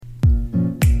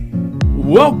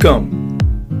Welcome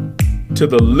to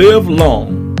the Live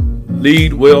Long,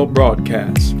 Lead Well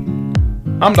broadcast.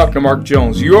 I'm Dr. Mark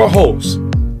Jones, your host,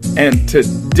 and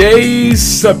today's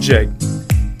subject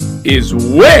is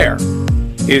Where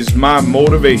is My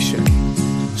Motivation?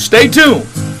 Stay tuned.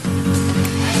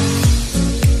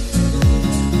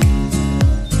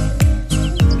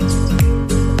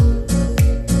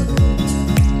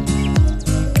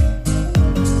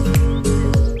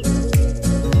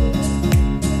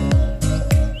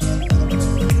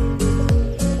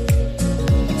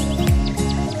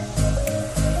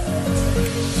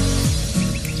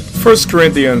 First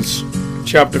Corinthians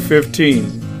chapter 15,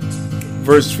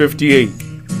 verse 58.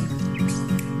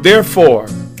 Therefore,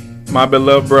 my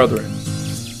beloved brethren,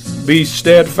 be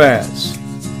steadfast,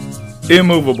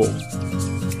 immovable,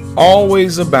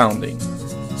 always abounding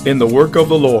in the work of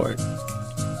the Lord,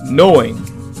 knowing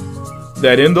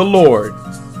that in the Lord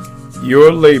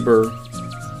your labor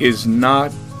is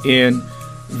not in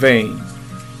vain.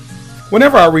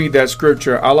 Whenever I read that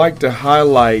scripture, I like to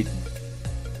highlight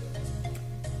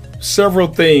several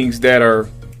things that are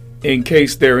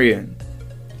encased therein.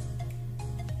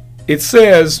 It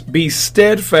says, be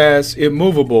steadfast,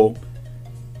 immovable,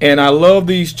 and I love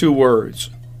these two words,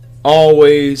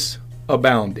 always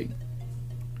abounding.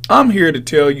 I'm here to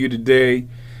tell you today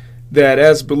that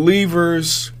as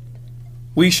believers,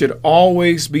 we should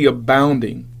always be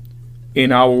abounding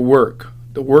in our work,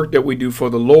 the work that we do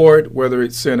for the Lord, whether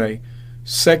it's in a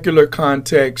secular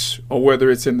context or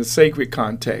whether it's in the sacred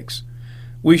context.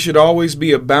 We should always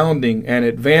be abounding and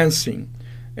advancing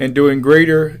and doing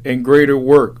greater and greater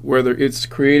work, whether it's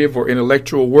creative or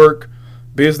intellectual work,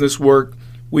 business work.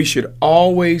 We should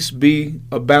always be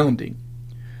abounding.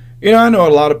 You know, I know a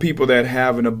lot of people that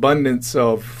have an abundance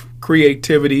of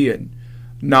creativity and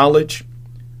knowledge,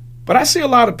 but I see a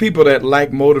lot of people that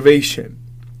lack motivation.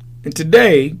 And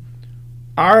today,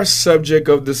 our subject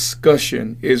of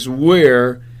discussion is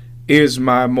where is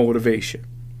my motivation?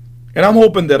 And I'm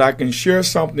hoping that I can share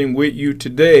something with you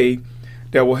today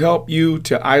that will help you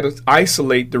to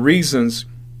isolate the reasons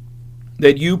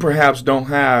that you perhaps don't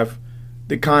have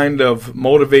the kind of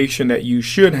motivation that you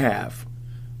should have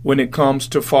when it comes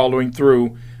to following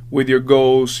through with your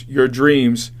goals, your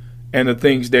dreams, and the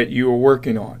things that you are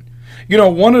working on. You know,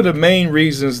 one of the main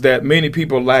reasons that many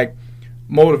people lack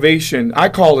motivation, I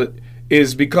call it,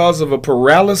 is because of a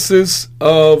paralysis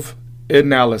of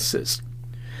analysis.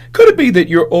 Could it be that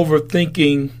you're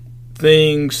overthinking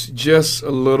things just a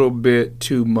little bit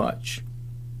too much?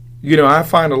 You know, I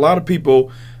find a lot of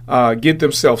people get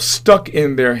themselves stuck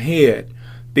in their head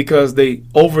because they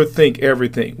overthink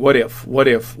everything. What if, what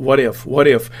if, what if, what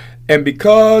if? And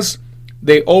because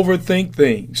they overthink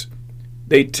things,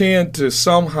 they tend to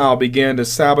somehow begin to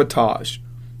sabotage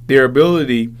their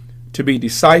ability to be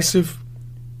decisive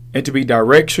and to be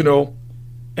directional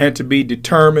and to be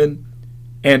determined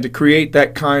and to create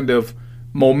that kind of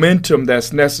momentum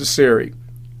that's necessary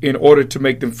in order to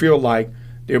make them feel like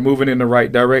they're moving in the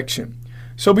right direction.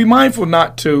 So be mindful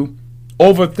not to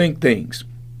overthink things,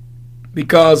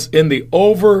 because in the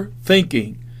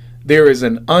overthinking, there is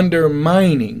an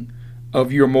undermining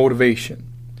of your motivation.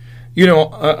 You know,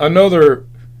 another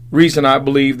reason I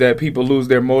believe that people lose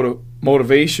their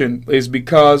motivation is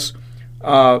because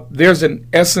there's an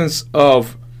essence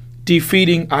of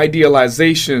defeating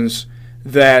idealizations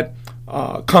that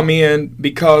come in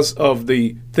because of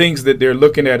the things that they're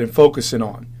looking at and focusing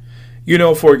on. You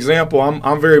know, for example,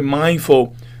 I'm very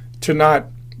mindful to not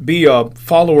be a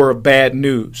follower of bad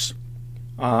news.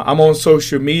 I'm on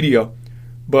social media,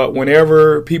 but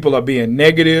whenever people are being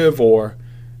negative or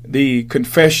the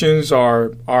confessions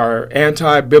are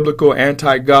anti-biblical,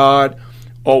 anti-God,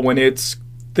 or when it's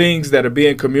things that are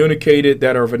being communicated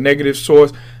that are of a negative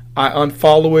source, I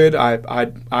unfollow it, I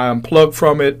unplug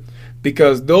from it,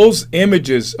 because those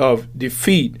images of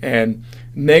defeat and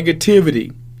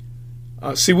negativity,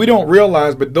 see, we don't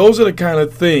realize, but those are the kind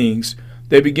of things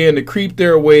that begin to creep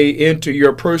their way into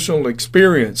your personal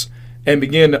experience and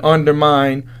begin to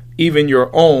undermine even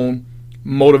your own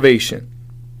motivation.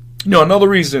 You know, another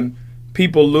reason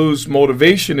people lose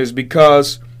motivation is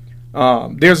because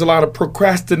there's a lot of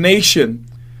procrastination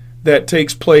that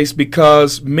takes place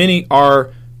because many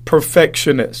are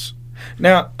perfectionists.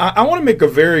 Now, I want to make a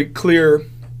very clear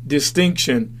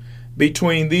distinction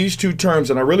between these two terms,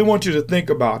 and I really want you to think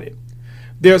about it.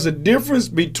 There's a difference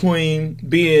between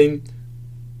being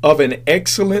of an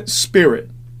excellent spirit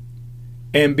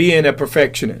and being a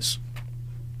perfectionist.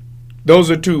 Those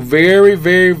are two very,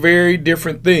 very, very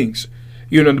different things.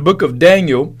 You know, in the book of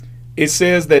Daniel, it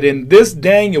says that in this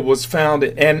Daniel was found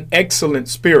an excellent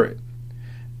spirit.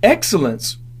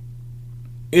 Excellence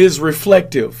is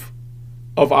reflective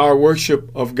of our worship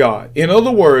of God. In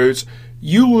other words,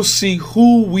 you will see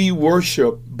who we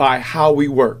worship by how we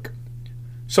work.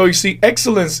 So you see,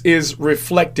 excellence is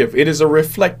reflective. It is a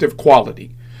reflective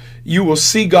quality. You will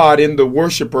see God in the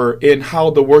worshiper, in how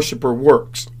the worshiper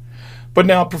works. But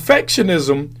now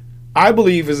perfectionism, I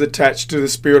believe, is attached to the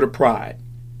spirit of pride.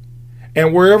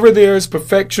 And wherever there is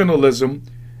perfectionism,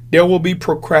 there will be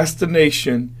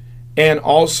procrastination and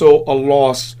also a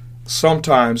loss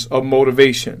sometimes of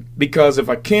motivation. Because if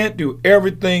I can't do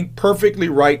everything perfectly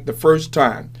right the first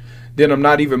time, then I'm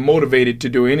not even motivated to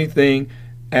do anything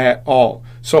at all.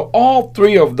 So all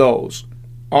three of those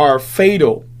are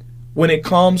fatal when it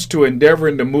comes to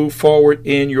endeavoring to move forward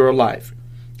in your life.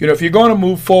 You know, if you're going to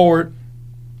move forward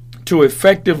to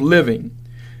effective living,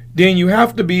 then you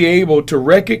have to be able to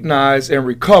recognize and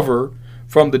recover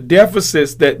from the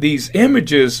deficits that these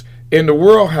images in the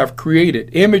world have created,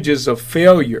 images of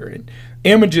failure and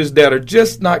images that are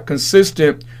just not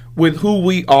consistent with who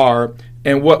we are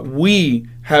and what we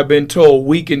have been told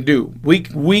we can do.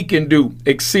 We can do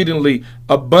exceedingly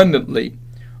abundantly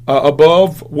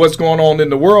above what's going on in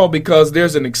the world, because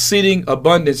there's an exceeding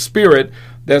abundant spirit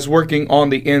that's working on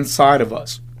the inside of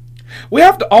us. We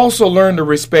have to also learn to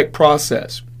respect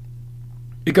process.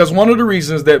 Because one of the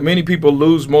reasons that many people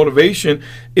lose motivation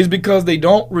is because they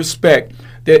don't respect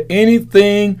that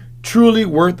anything truly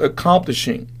worth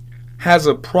accomplishing has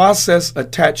a process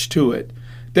attached to it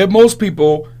that most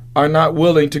people are not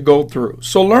willing to go through.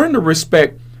 So learn to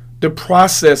respect the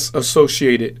process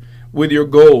associated with your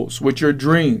goals, with your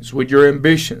dreams, with your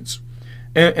ambitions.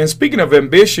 And speaking of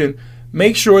ambition,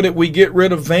 make sure that we get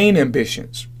rid of vain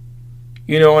ambitions.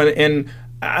 You know, and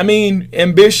I mean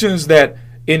ambitions that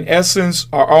in essence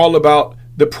are all about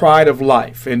the pride of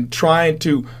life and trying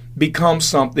to become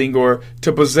something or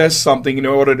to possess something in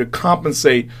order to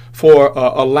compensate for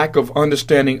a lack of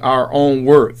understanding our own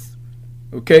worth.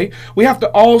 Okay? We have to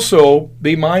also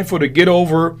be mindful to get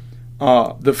over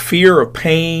the fear of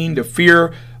pain, the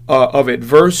fear of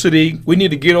adversity. We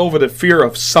need to get over the fear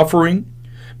of suffering,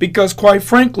 because quite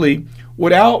frankly,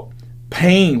 without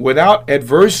pain, without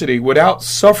adversity, without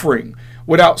suffering,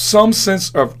 without some sense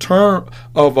of turmoil,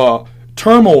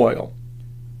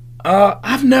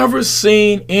 I've never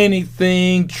seen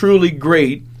anything truly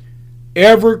great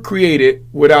ever created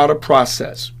without a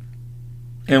process.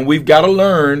 And we've got to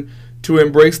learn to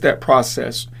embrace that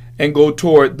process and go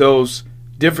toward those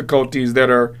difficulties that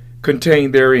are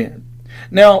contained therein.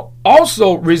 Now,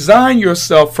 also resign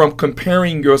yourself from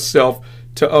comparing yourself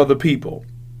to other people.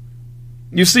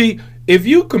 You see, if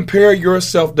you compare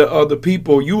yourself to other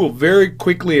people, you will very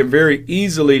quickly and very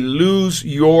easily lose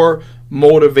your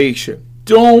motivation.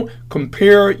 Don't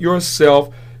compare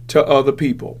yourself to other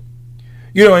people.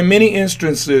 You know, in many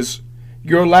instances,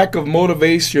 your lack of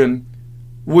motivation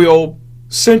will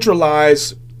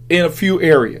centralize in a few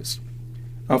areas.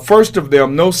 First of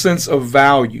them, no sense of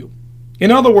value.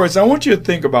 In other words, I want you to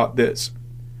think about this.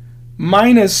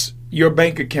 Minus your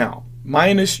bank account,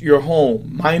 minus your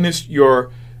home, minus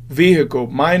your vehicle,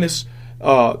 minus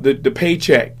the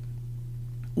paycheck.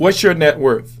 What's your net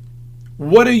worth?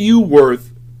 What are you worth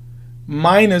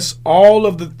minus all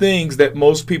of the things that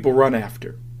most people run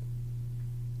after?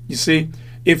 You see,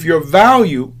 if your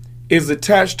value is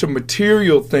attached to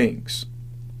material things,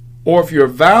 or if your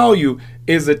value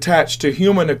is attached to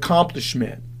human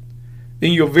accomplishment,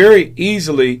 then you'll very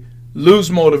easily lose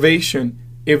motivation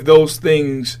if those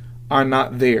things are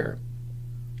not there.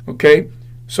 Okay?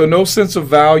 So no sense of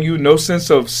value, no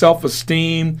sense of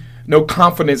self-esteem, no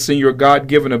confidence in your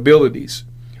God-given abilities.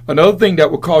 Another thing that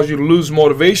will cause you to lose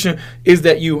motivation is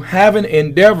that you haven't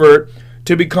endeavored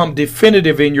to become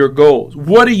definitive in your goals.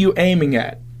 What are you aiming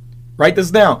at? Write this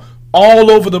down.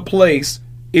 All over the place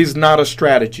is not a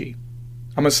strategy.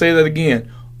 I'm going to say that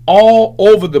again. All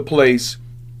over the place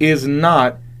is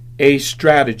not a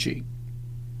strategy.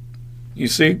 You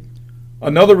see,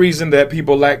 another reason that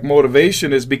people lack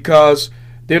motivation is because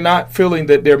they're not feeling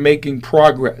that they're making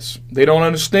progress. They don't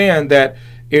understand that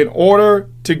in order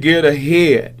to get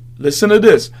ahead, listen to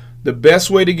this, the best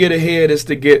way to get ahead is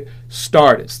to get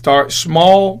started. Start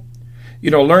small,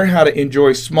 learn how to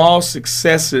enjoy small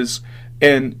successes,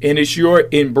 and it's your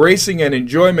embracing and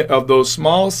enjoyment of those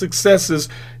small successes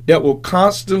that will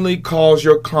constantly cause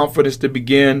your confidence to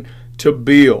begin to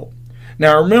build.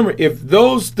 Now remember, if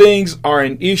those things are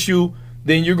an issue,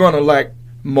 then you're going to lack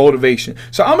motivation.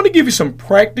 So I'm going to give you some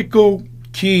practical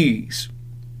keys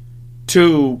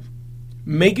to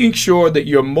making sure that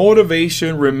your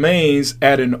motivation remains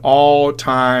at an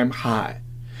all-time high.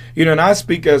 And I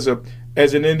speak as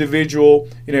an individual.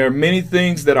 There are many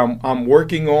things that I'm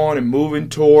working on and moving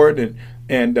toward,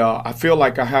 and I feel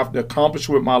like I have to accomplish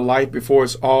with my life before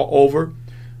it's all over.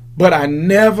 But I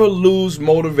never lose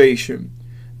motivation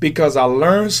because I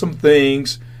learned some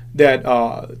things that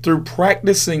through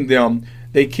practicing them,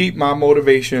 they keep my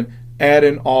motivation at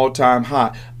an all-time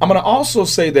high. I'm going to also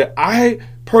say that I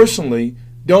personally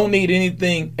don't need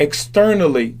anything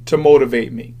externally to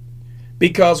motivate me.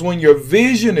 Because when your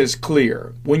vision is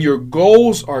clear, when your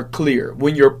goals are clear,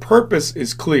 when your purpose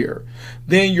is clear,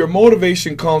 then your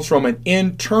motivation comes from an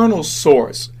internal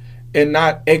source and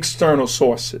not external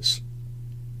sources.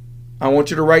 I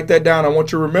want you to write that down. I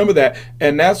want you to remember that.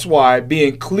 And that's why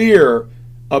being clear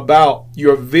about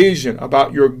your vision,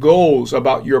 about your goals,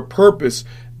 about your purpose,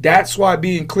 that's why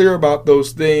being clear about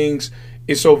those things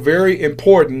is so very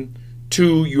important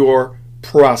to your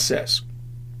process.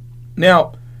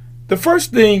 Now, the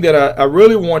first thing that I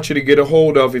really want you to get a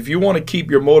hold of, if you want to keep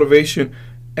your motivation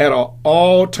at an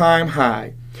all-time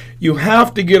high, you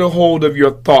have to get a hold of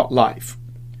your thought life.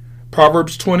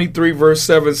 Proverbs 23 verse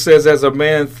 7 says, as a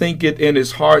man thinketh in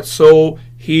his heart, so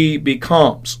he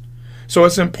becomes. So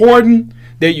it's important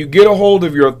that you get a hold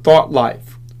of your thought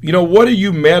life. You know, what are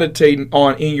you meditating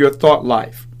on in your thought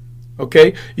life?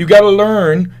 Okay, you got to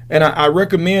learn, and I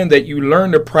recommend that you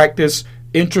learn to practice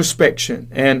introspection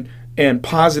and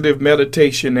positive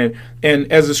meditation.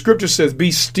 And as the scripture says,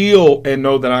 be still and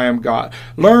know that I am God.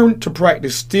 Learn to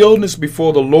practice stillness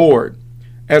before the Lord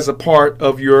as a part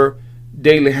of your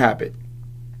daily habit.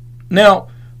 Now,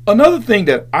 another thing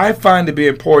that I find to be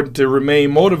important to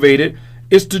remain motivated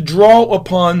is to draw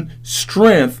upon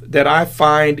strength that I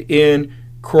find in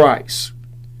Christ.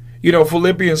 You know,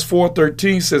 Philippians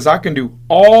 4:13 says, I can do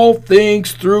all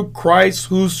things through Christ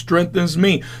who strengthens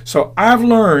me. So I've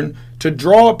learned to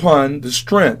draw upon the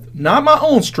strength, not my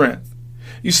own strength.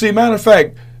 You see, matter of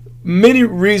fact, many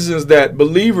reasons that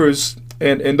believers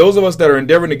and those of us that are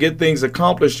endeavoring to get things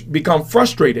accomplished become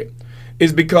frustrated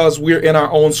is because we're in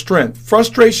our own strength.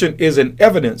 Frustration is an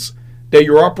evidence that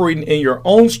you're operating in your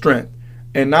own strength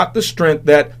and not the strength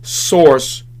that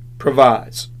source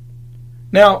provides.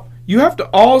 Now, you have to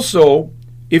also,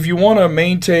 if you want to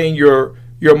maintain your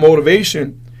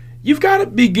motivation, you've got to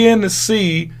begin to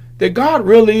see that God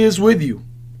really is with you.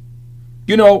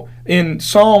 You know, in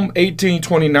Psalm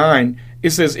 18:29,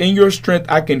 it says, in your strength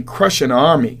I can crush an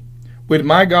army. With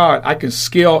my God, I can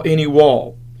scale any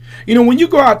wall. You know, when you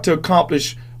go out to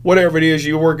accomplish whatever it is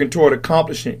you're working toward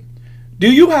accomplishing,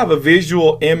 do you have a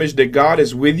visual image that God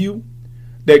is with you?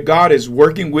 That God is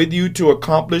working with you to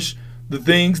accomplish the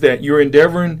things that you're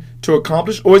endeavoring to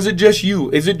accomplish? Or is it just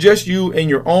you? Is it just you in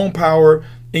your own power,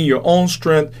 in your own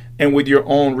strength, and with your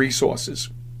own resources?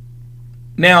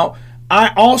 Now,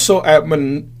 I also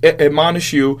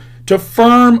admonish you to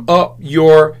firm up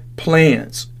your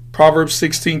plans. Proverbs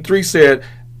 16:3 said,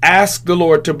 ask the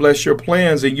Lord to bless your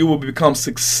plans and you will become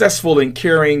successful in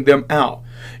carrying them out.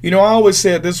 You know, I always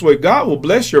say it this way, God will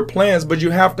bless your plans, but you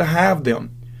have to have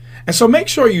them. And so make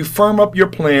sure you firm up your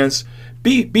plans.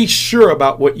 Be sure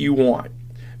about what you want,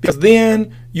 because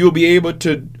then you'll be able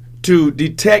to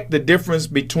detect the difference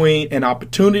between an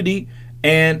opportunity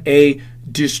and a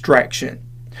distraction.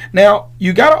 Now,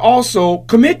 you got to also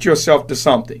commit yourself to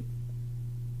something.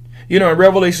 You know, in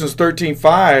Revelations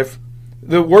 13:5,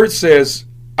 the word says,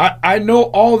 I know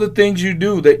all the things you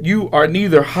do, that you are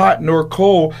neither hot nor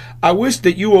cold. I wish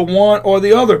that you were one or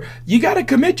the other. You got to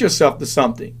commit yourself to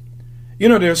something. You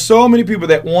know, there's so many people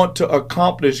that want to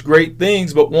accomplish great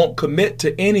things but won't commit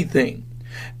to anything.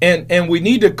 And we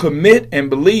need to commit and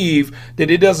believe that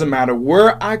it doesn't matter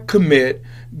where I commit,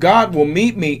 God will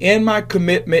meet me in my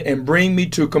commitment and bring me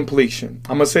to completion.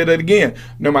 I'm going to say that again.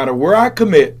 No matter where I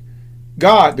commit,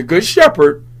 God, the good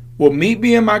shepherd, will meet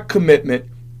me in my commitment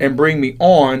and bring me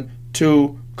on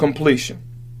to completion.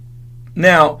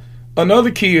 Now,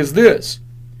 another key is this.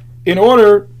 In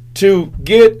order to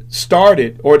get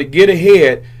started or to get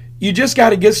ahead, you just got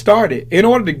to get started. In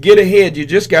order to get ahead, you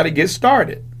just got to get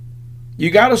started.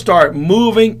 You got to start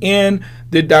moving in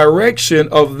the direction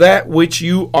of that which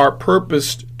you are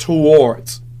purposed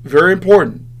towards. Very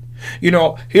important. You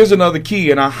know, here's another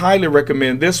key, and I highly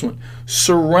recommend this one.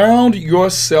 Surround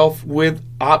yourself with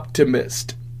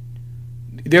optimists.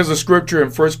 There's a scripture in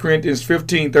 1 Corinthians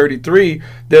 15:33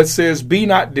 that says, be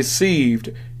not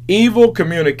deceived. Evil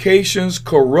communications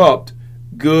corrupt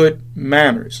good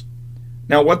manners.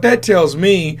 Now, what that tells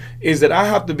me is that I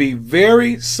have to be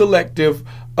very selective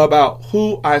about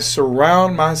who I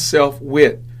surround myself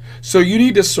with. So you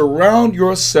need to surround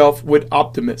yourself with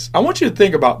optimists. I want you to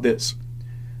think about this.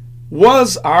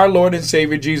 Was our Lord and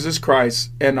Savior Jesus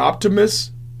Christ an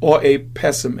optimist or a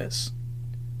pessimist?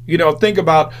 You know, think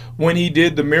about when he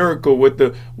did the miracle with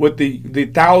the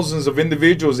thousands of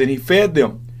individuals and he fed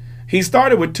them. He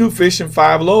started with 2 fish and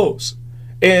 5 loaves.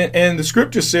 And the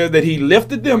scripture said that he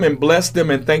lifted them and blessed them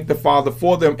and thanked the Father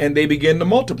for them, and they began to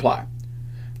multiply.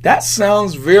 That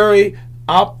sounds very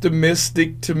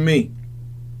optimistic to me.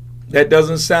 That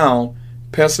doesn't sound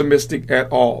pessimistic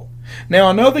at all. Now,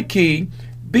 another key,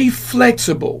 be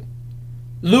flexible.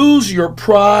 Lose your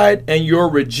pride and your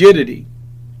rigidity.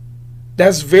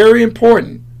 That's very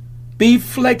important. Be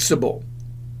flexible.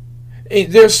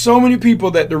 There's so many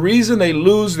people that the reason they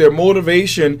lose their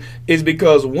motivation is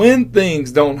because when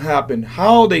things don't happen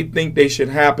how they think they should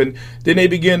happen, then they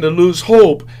begin to lose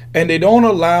hope, and they don't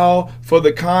allow for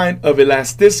the kind of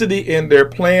elasticity in their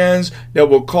plans that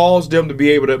will cause them to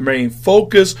be able to remain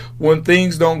focused when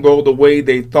things don't go the way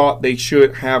they thought they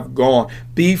should have gone.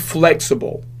 Be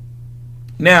flexible.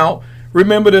 Now,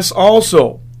 remember this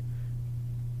also.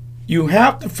 You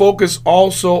have to focus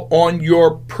also on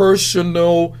your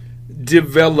personal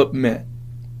development.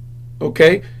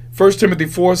 Okay? 1 Timothy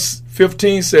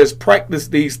 4:15 says, practice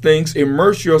these things,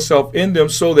 immerse yourself in them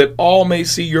so that all may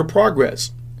see your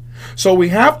progress. So we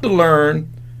have to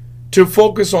learn to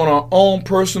focus on our own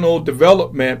personal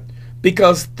development,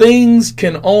 because things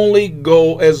can only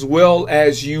go as well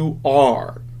as you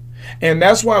are. And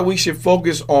that's why we should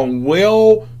focus on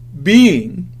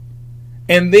well-being,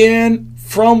 and then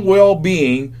from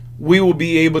well-being we will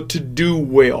be able to do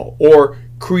well, or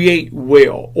create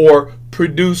well, or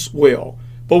produce well.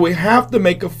 But we have to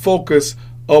make a focus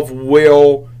of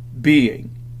well-being.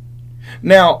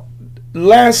 Now,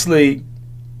 lastly,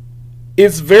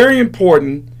 it's very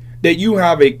important that you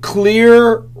have a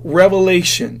clear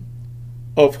revelation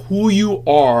of who you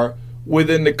are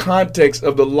within the context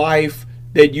of the life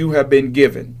that you have been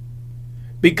given.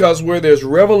 Because where there's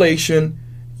revelation,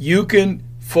 you can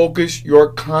focus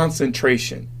your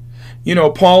concentration. You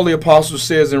know, Paul the Apostle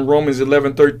says in Romans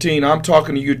 11:13, I'm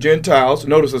talking to you Gentiles,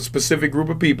 notice a specific group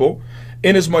of people,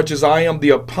 inasmuch as I am the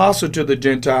apostle to the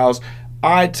Gentiles,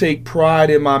 I take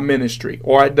pride in my ministry,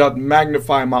 or I doth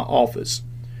magnify my office.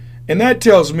 And that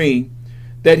tells me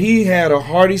that he had a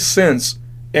hearty sense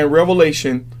and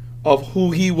revelation of who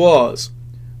he was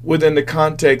within the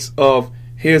context of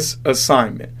his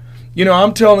assignment. You know,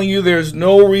 I'm telling you, there's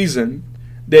no reason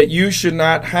that you should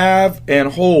not have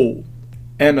and hold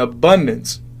an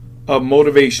abundance of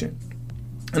motivation.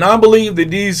 And I believe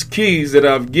that these keys that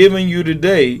I've given you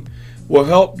today will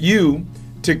help you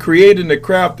to create and to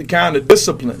craft the kind of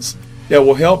disciplines that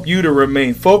will help you to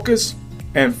remain focused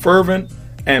and fervent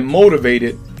and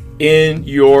motivated in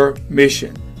your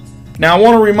mission. Now, I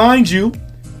want to remind you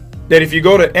that if you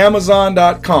go to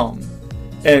Amazon.com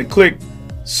and click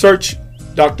search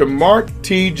Dr. Mark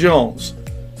T. Jones,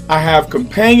 I have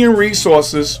companion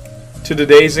resources to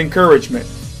today's encouragement.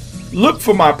 Look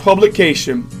for my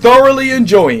publication, Thoroughly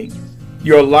Enjoying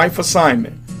Your Life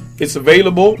Assignment. It's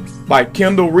available by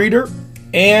Kindle Reader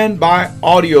and by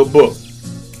audiobook.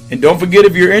 And don't forget,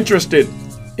 if you're interested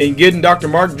in getting Dr.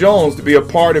 Mark Jones to be a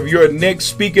part of your next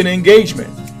speaking engagement,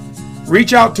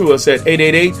 reach out to us at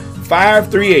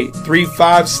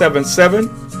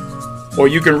 888-538-3577, or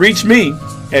you can reach me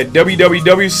at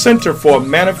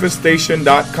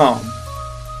www.centerformanifestation.com.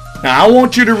 Now, I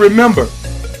want you to remember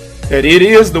that it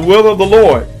is the will of the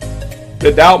Lord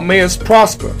that thou mayest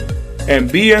prosper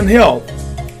and be in health,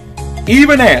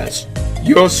 even as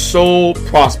your soul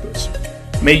prospers.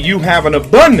 May you have an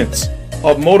abundance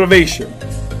of motivation,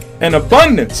 an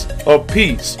abundance of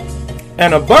peace,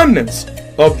 an abundance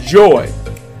of joy,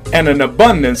 and an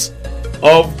abundance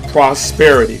of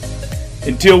prosperity.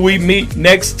 Until we meet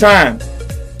next time,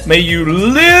 may you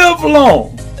live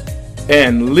long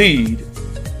and lead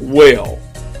well.